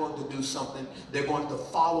say, I'm going to do something. They're going to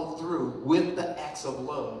follow through with the acts of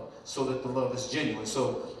love so that the love is genuine.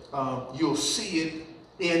 So you'll see it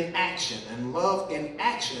in action. And love in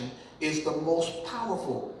action is the most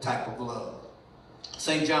powerful type of love.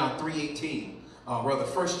 St. John 3:18. Rather,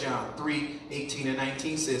 1 John 3:18 and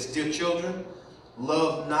 19 says, Dear children,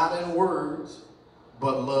 love not in words,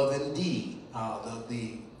 but love in deed.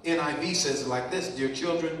 The NIV says it like this: Dear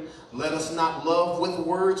children, let us not love with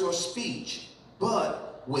words or speech,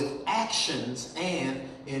 but with actions and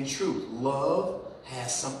in truth. Love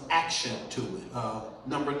has some action to it.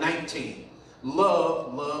 Number 19,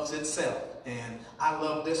 love loves itself. And I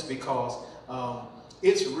love this because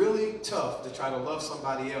it's really tough to try to love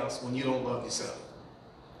somebody else when you don't love yourself.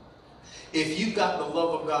 If you've got the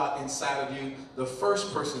love of God inside of you, the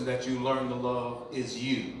first person that you learn to love is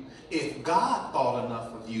you. If God thought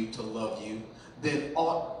enough of you to love you, then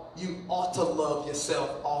you ought to love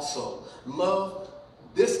yourself also. Love,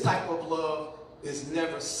 this type of love is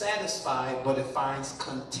never satisfied, but it finds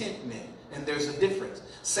contentment. And there's a difference.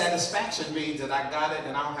 Satisfaction means that I got it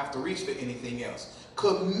and I don't have to reach for anything else.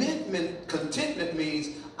 Contentment means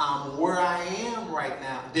I'm where I am right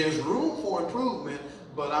now. There's room for improvement,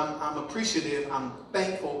 but I'm appreciative, I'm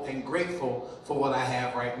thankful and grateful for what I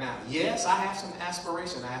have right now. Yes, I have some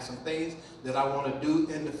aspiration. I have some things that I want to do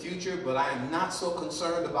in the future, but I am not so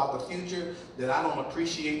concerned about the future that I don't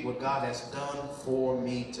appreciate what God has done for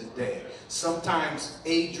me today. Sometimes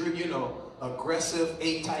aggressive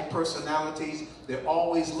A-type personalities, they're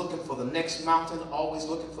always looking for the next mountain, always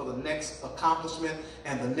looking for the next accomplishment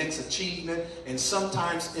and the next achievement. And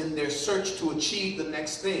sometimes in their search to achieve the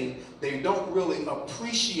next thing, they don't really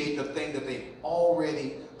appreciate the thing that they've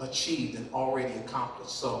already achieved and already accomplished.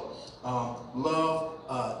 So love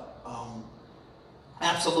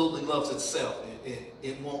absolutely loves itself.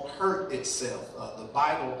 It won't hurt itself. The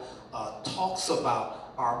Bible talks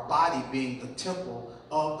about our body being the temple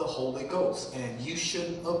of the Holy Ghost, and you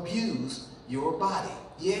shouldn't abuse your body.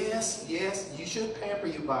 Yes, you should pamper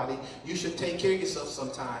your body. You should take care of yourself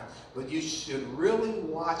sometime, but you should really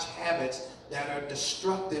watch habits that are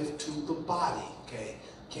destructive to the body, okay?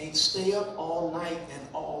 Can't stay up all night and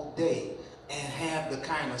all day and have the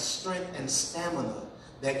kind of strength and stamina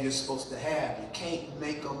that you're supposed to have. You can't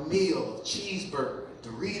make a meal of cheeseburger,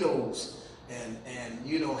 Doritos, and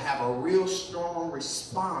have a real strong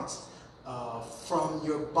response from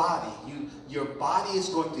your body. Your body is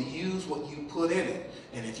going to use what you put in it.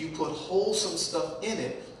 And if you put wholesome stuff in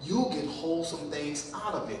it, you'll get wholesome things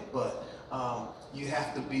out of it. But you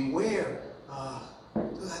have to beware. Do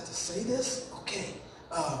I have to say this? Okay.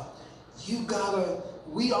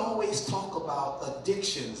 We always talk about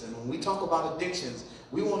addictions. And when we talk about addictions,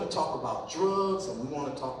 we want to talk about drugs, and we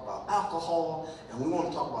want to talk about alcohol, and we want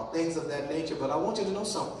to talk about things of that nature. But I want you to know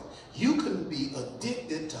something. You can be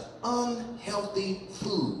addicted to unhealthy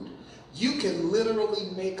food. You can literally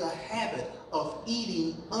make a habit of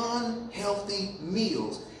eating unhealthy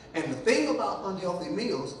meals. And the thing about unhealthy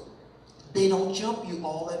meals, they don't jump you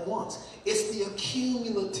all at once. It's the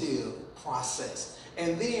accumulative process.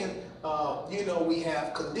 And then, we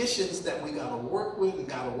have conditions that we got to work with and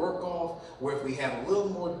got to work off, where if we have a little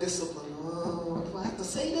more discipline, do I have to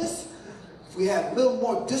say this? If we had a little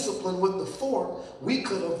more discipline with the fork, we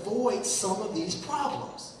could avoid some of these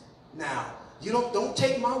problems. Now, don't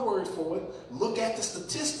take my word for it. Look at the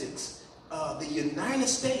statistics. The United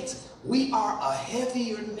States, we are a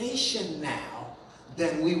heavier nation now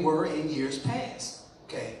than we were in years past.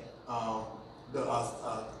 Okay, a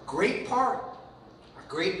great part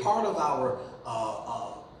of our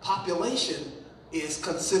population is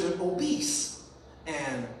considered obese,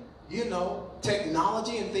 and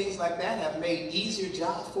technology and things like that have made easier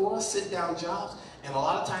jobs for us, sit-down jobs, and a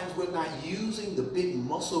lot of times we're not using the big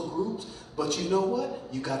muscle groups. But you know what?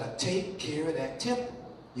 You got to take care of that temple.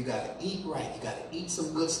 You got to eat right. You got to eat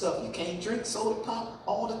some good stuff. You can't drink soda pop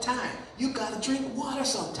all the time. You got to drink water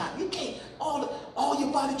sometime. You can't. All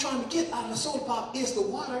your body trying to get out of the soda pop is the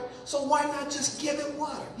water. So why not just give it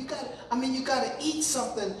water? You got to eat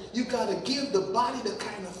something. You got to give the body the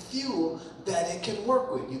kind of fuel that it can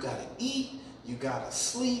work with. You got to eat. You got to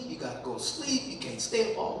sleep. You got to go to sleep. You can't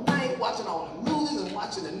stay up all night watching all the movies and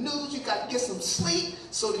watching the news. You got to get some sleep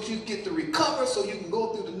so that you get to recover so you can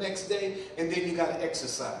go through the next day, and then you got to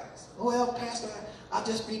exercise. Well, Pastor, I'll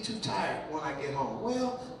just be too tired when I get home.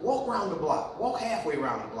 Well, walk around the block. Walk halfway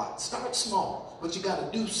around the block. Start small, but you got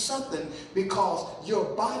to do something because your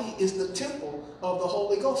body is the temple of the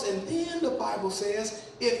Holy Ghost. And then the Bible says,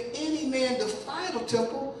 if any man defile the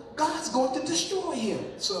temple, God's going to destroy him.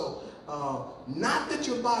 So, not that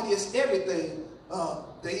your body is everything.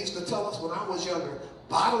 They used to tell us when I was younger,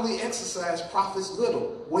 bodily exercise profits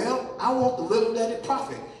little. Well, I want the little that it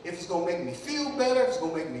profit. If it's going to make me feel better, if it's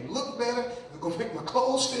going to make me look better, if it's going to make my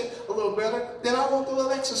clothes fit a little better, then I want the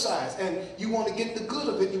little exercise. And you want to get the good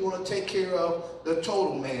of it. You want to take care of the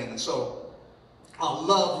total man. And so,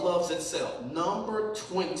 love loves itself. Number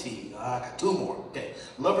 20. I got two more. Okay.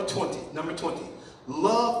 Number 20.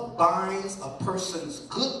 Love binds a person's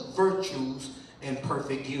good virtues in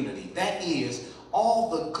perfect unity. That is, all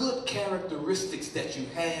the good characteristics that you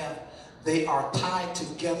have, they are tied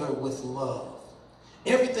together with love.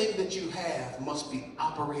 Everything that you have must be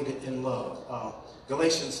operated in love.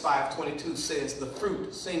 Galatians 5:22 says the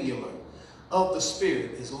fruit, singular, of the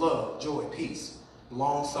Spirit is love, joy, peace,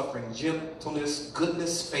 long-suffering, gentleness,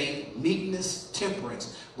 goodness, faith, meekness,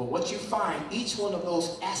 temperance. But what you find, each one of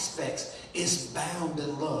those aspects is bound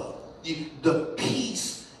in love. The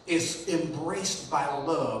peace is embraced by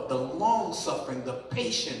love. The long-suffering, the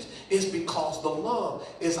patience is because the love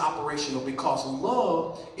is operational, because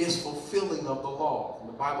love is fulfilling of the law. And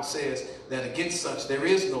the Bible says that against such there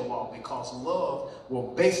is no law, because love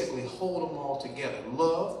will basically hold them all together.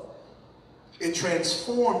 Love, it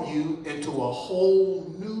transforms you into a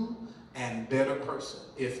whole new and better person.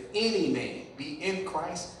 If any man be in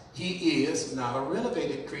Christ, he is not a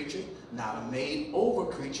renovated creature, not a made over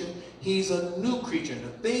creature. He's a new creature. And the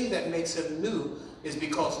thing that makes him new is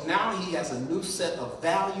because now he has a new set of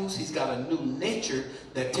values. He's got a new nature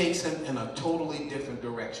that takes him in a totally different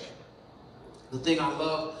direction. The thing I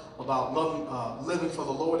love about living for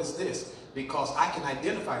the Lord is this, because I can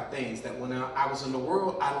identify things that when I was in the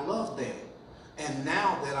world, I loved them. And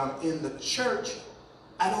now that I'm in the church,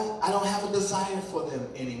 I don't have a desire for them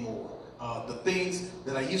anymore. The things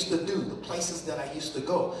that I used to do, the places that I used to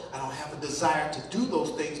go, I don't have a desire to do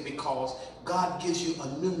those things because God gives you a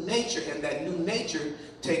new nature, and that new nature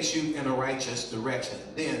takes you in a righteous direction.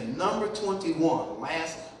 Then number 21,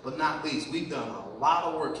 last but not least, we've done a lot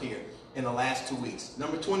of work here in the last 2 weeks.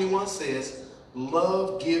 Number 21 says,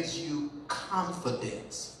 love gives you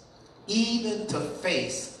confidence, even to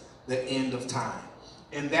face the end of time.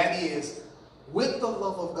 And that is, with the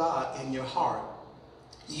love of God in your heart,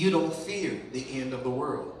 you don't fear the end of the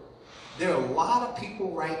world. There are a lot of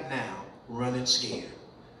people right now running scared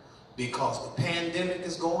because the pandemic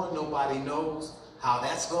is going. Nobody knows how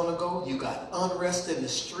that's going to go. You got unrest in the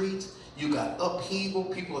streets. You got upheaval.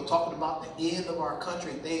 People are talking about the end of our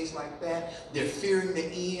country and things like that. They're fearing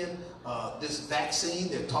the end. This vaccine,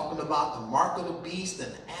 they're talking about the mark of the beast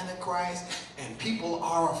and the Antichrist, and people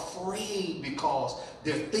are afraid because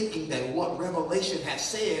they're thinking that what Revelation has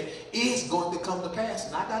said is going to come to pass.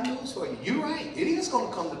 And I got news for you. You're right. It is going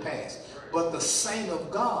to come to pass. But the saint of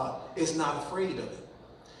God is not afraid of it.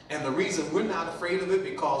 And the reason we're not afraid of it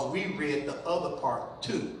because we read the other part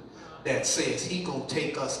too that says he's going to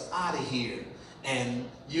take us out of here, and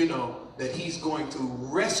you know that he's going to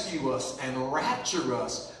rescue us and rapture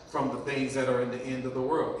us from the things that are in the end of the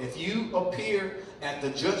world. If you appear at the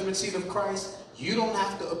judgment seat of Christ, you don't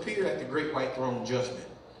have to appear at the great white throne judgment.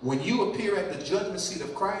 When you appear at the judgment seat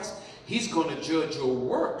of Christ, he's going to judge your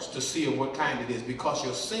works to see of what kind it is, because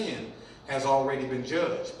your sin has already been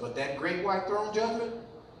judged. But that great white throne judgment,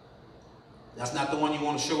 that's not the one you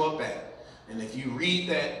want to show up at. And if you read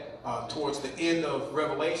that towards the end of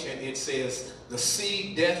Revelation, it says the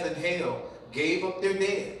sea, death, and hell gave up their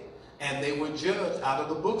dead, and they were judged out of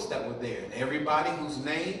the books that were there. And everybody whose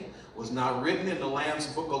name was not written in the Lamb's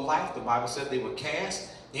book of life, the Bible said they were cast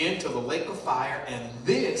into the lake of fire, and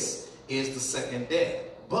this is the second death.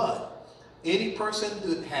 But any person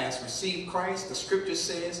that has received Christ, the scripture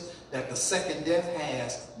says that the second death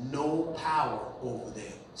has no power over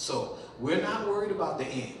them. So we're not worried about the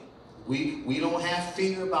end. We don't have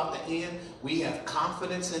fear about the end. We have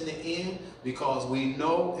confidence in the end because we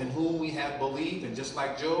know in whom we have believed. And just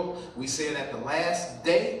like Job, we said at the last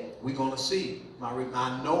day, we're going to see.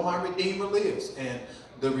 I know my Redeemer lives. And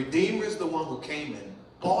the Redeemer is the one who came and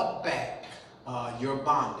bought back your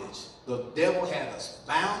bondage. The devil had us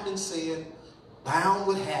bound in sin, bound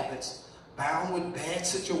with habits, bound with bad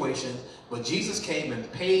situations. But Jesus came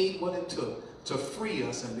and paid what it took to free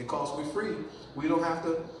us. And because we're free, we don't have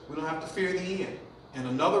to fear the end. And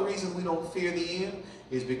another reason we don't fear the end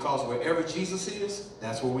is because wherever Jesus is,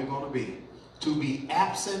 that's where we're going to be. To be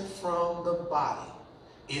absent from the body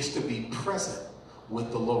is to be present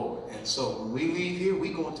with the Lord. And so when we leave here,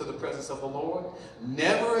 we go into the presence of the Lord,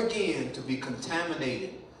 never again to be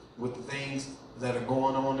contaminated with the things that are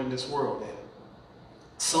going on in this world. And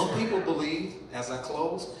some people believe, as I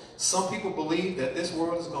close, some people believe that this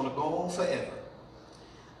world is going to go on forever.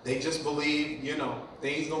 They just believe, you know,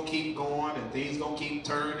 things going to keep going and things going to keep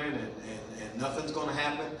turning and nothing's going to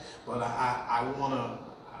happen. But I want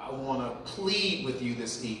to plead with you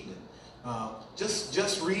this evening.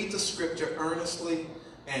 Just read the scripture earnestly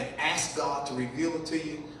and ask God to reveal it to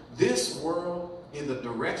you. This world, in the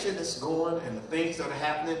direction it's going and the things that are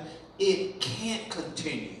happening, it can't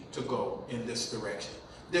continue to go in this direction.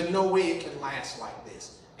 There's no way it can last like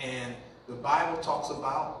this. And the Bible talks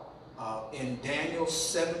about in Daniel's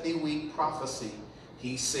 70-week prophecy,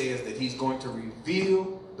 he says that he's going to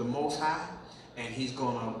reveal the Most High and he's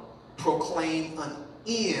going to proclaim an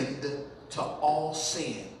end to all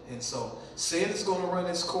sin. And so sin is going to run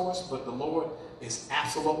its course, but the Lord is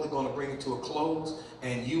absolutely going to bring it to a close,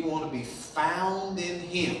 and you want to be found in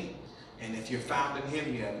him. And if you're found in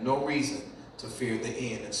him, you have no reason to fear the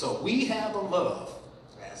end. And so we have a love,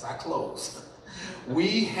 as I close,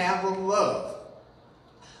 we have a love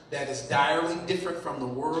that is direly different from the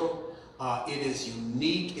world. It is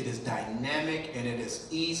unique, it is dynamic, and it is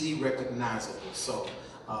easy recognizable. So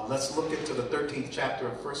let's look into the 13th chapter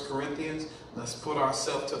of 1 Corinthians. Let's put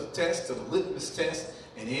ourselves to the test, to the litmus test,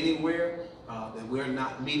 and anywhere that we're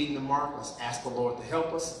not meeting the mark, let's ask the Lord to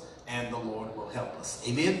help us, and the Lord will help us.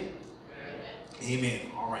 Amen? Amen.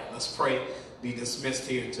 Amen. All right, let's pray. Be dismissed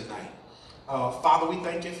here tonight. Father, we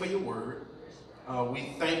thank you for your word.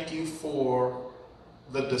 We thank you for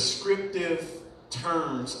the descriptive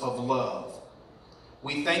terms of love.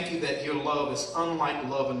 We thank you that your love is unlike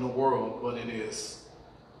love in the world, but it is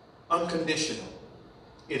unconditional.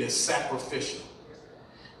 It is sacrificial.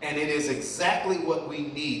 And it is exactly what we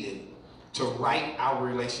needed to right our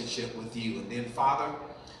relationship with you. And then, Father,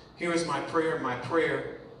 here is my prayer. My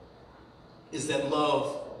prayer is that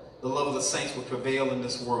love, the love of the saints, will prevail in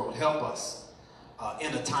this world. Help us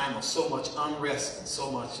in a time of so much unrest and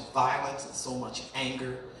so much violence and so much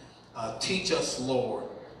anger. Teach us, Lord,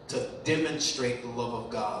 to demonstrate the love of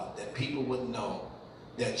God, that people would know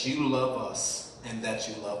that you love us and that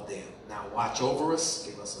you love them. Now watch over us.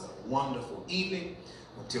 Give us a wonderful evening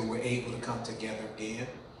until we're able to come together again.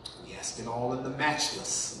 We ask it all in the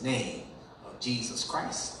matchless name of Jesus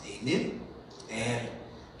Christ. Amen and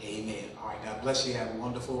amen. All right, God bless you. Have a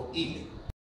wonderful evening.